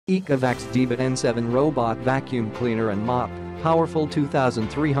ECOVACS DEEBOT N7 Robot Vacuum Cleaner and Mop. Powerful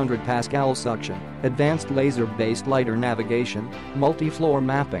 2300 Pascal suction, advanced laser-based LiDAR navigation, multi-floor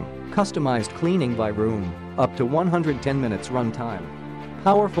mapping, customized cleaning by room, up to 110 minutes runtime.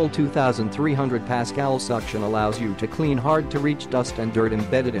 Powerful 2300 Pascal suction allows you to clean hard-to-reach dust and dirt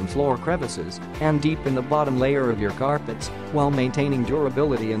embedded in floor crevices and deep in the bottom layer of your carpets while maintaining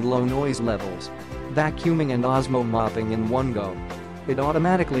durability and low noise levels. Vacuuming and OZMO mopping in one go. It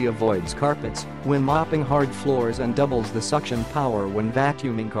automatically avoids carpets when mopping hard floors and doubles the suction power when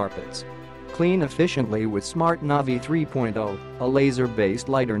vacuuming carpets. Clean efficiently with Smart Navi 3.0, a laser-based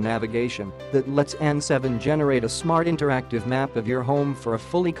LiDAR navigation that lets N7 generate a smart interactive map of your home for a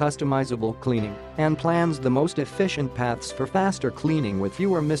fully customizable cleaning and plans the most efficient paths for faster cleaning with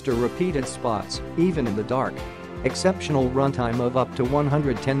fewer repeated spots, even in the dark. Exceptional runtime of up to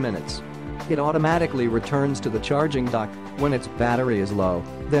 110 minutes. It automatically returns to the charging dock when its battery is low,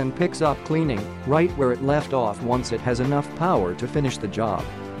 then picks up cleaning right where it left off once it has enough power to finish the job.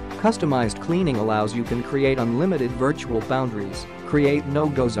 Customized cleaning allows you can create unlimited virtual boundaries, create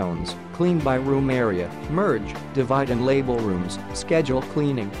no-go zones, clean by room area, merge, divide and label rooms, schedule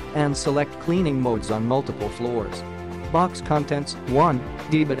cleaning, and select cleaning modes on multiple floors. Box contents: 1.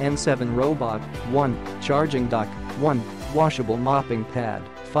 DEEBOT N7 Robot, 1. Charging dock, 1. Washable mopping pad,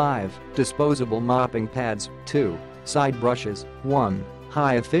 5. Disposable mopping pads, 2. Side brushes, 1.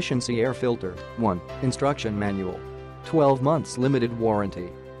 High-efficiency air filter, 1. Instruction manual. 12 months limited warranty.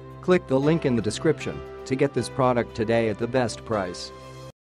 Click the link in the description to get this product today at the best price.